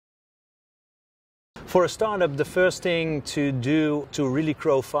For a startup, the first thing to do to really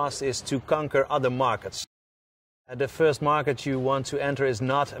grow fast is to conquer other markets. The first market you want to enter is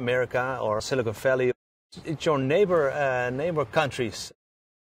not America or Silicon Valley. It's your neighbor countries.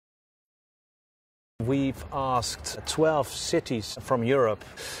 We've asked 12 cities from Europe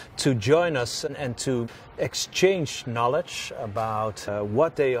to join us and to exchange knowledge about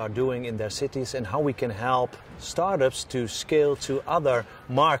what they are doing in their cities and how we can help startups to scale to other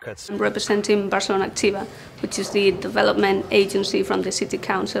markets. I'm representing Barcelona Activa, which is the development agency from the City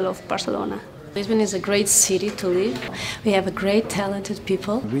Council of Barcelona. Lisbon is a great city to live. We have great talented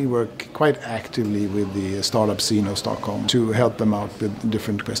people. We work quite actively with the startup scene of Stockholm to help them out with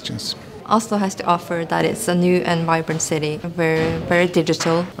different questions. Oslo has to offer that it's a new and vibrant city, very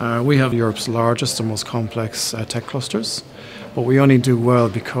digital. We have Europe's largest and most complex tech clusters, but we only do well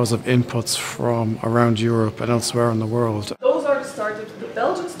because of inputs from around Europe and elsewhere in the world. Those are the startups, the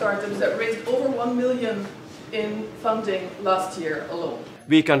Belgian startups that raised over 1 million in funding last year alone.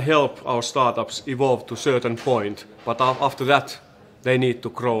 We can help our startups evolve to a certain point, but after that they need to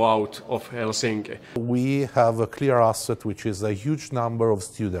grow out of Helsinki. We have a clear asset, which is a huge number of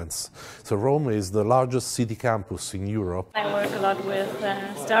students. So Rome is the largest city campus in Europe. I work a lot with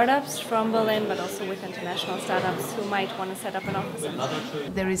startups from Berlin, but also with international startups who might want to set up an office in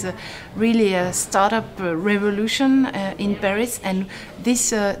Berlin. There is really a startup revolution in Paris, and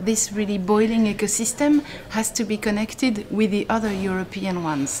this really boiling ecosystem has to be connected with the other European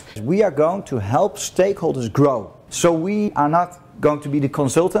ones. We are going to help stakeholders grow. So we are not going to be the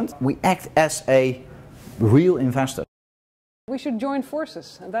consultant, we act as a real investor. We should join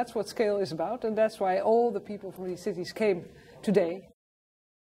forces, and that's what Scale is about, and that's why all the people from these cities came today.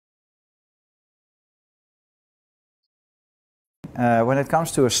 When it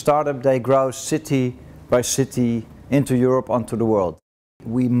comes to a startup, they grow city by city into Europe, onto the world.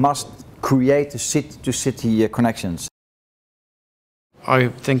 We must create the city-to-city connections. I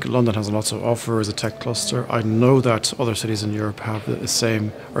think London has a lot to offer as a tech cluster. I know that other cities in Europe have the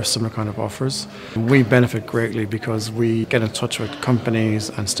same or similar kind of offers. We benefit greatly because we get in touch with companies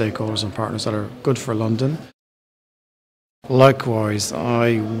and stakeholders and partners that are good for London. Likewise,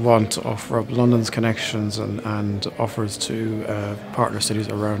 I want to offer up London's connections and offers to partner cities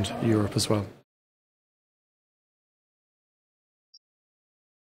around Europe as well.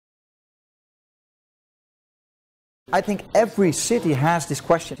 I think every city has this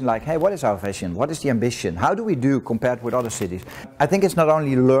question like, hey, what is our vision? What is the ambition? How do we do compared with other cities? I think it's not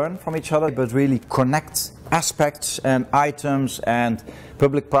only learn from each other, but really connect aspects and items and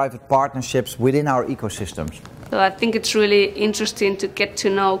public-private partnerships within our ecosystems. So I think it's really interesting to get to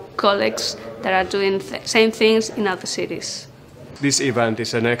know colleagues that are doing the same things in other cities. This event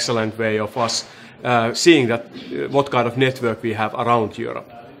is an excellent way of us seeing that what kind of network we have around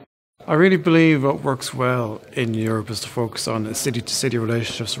Europe. I really believe what works well in Europe is to focus on city-to-city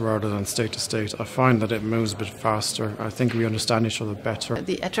relationships rather than state-to-state. I find that it moves a bit faster. I think we understand each other better.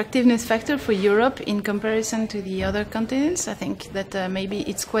 The attractiveness factor for Europe in comparison to the other continents, I think that maybe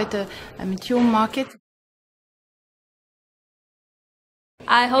it's quite a mature market.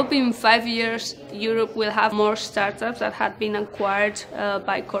 I hope in 5 years Europe will have more startups that have been acquired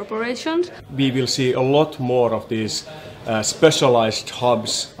by corporations. We will see a lot more of these specialized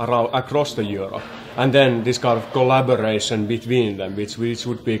hubs across the Europe, and then this kind of collaboration between them, which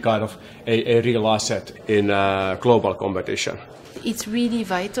would be kind of a real asset in global competition. It's really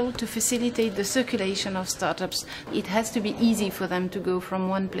vital to facilitate the circulation of startups. It has to be easy for them to go from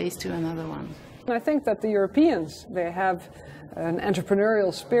one place to another one. I think that the Europeans, they have an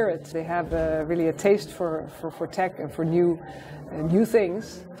entrepreneurial spirit. They have really a taste for tech and for new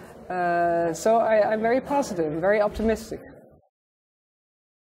things. So I'm very positive, very optimistic.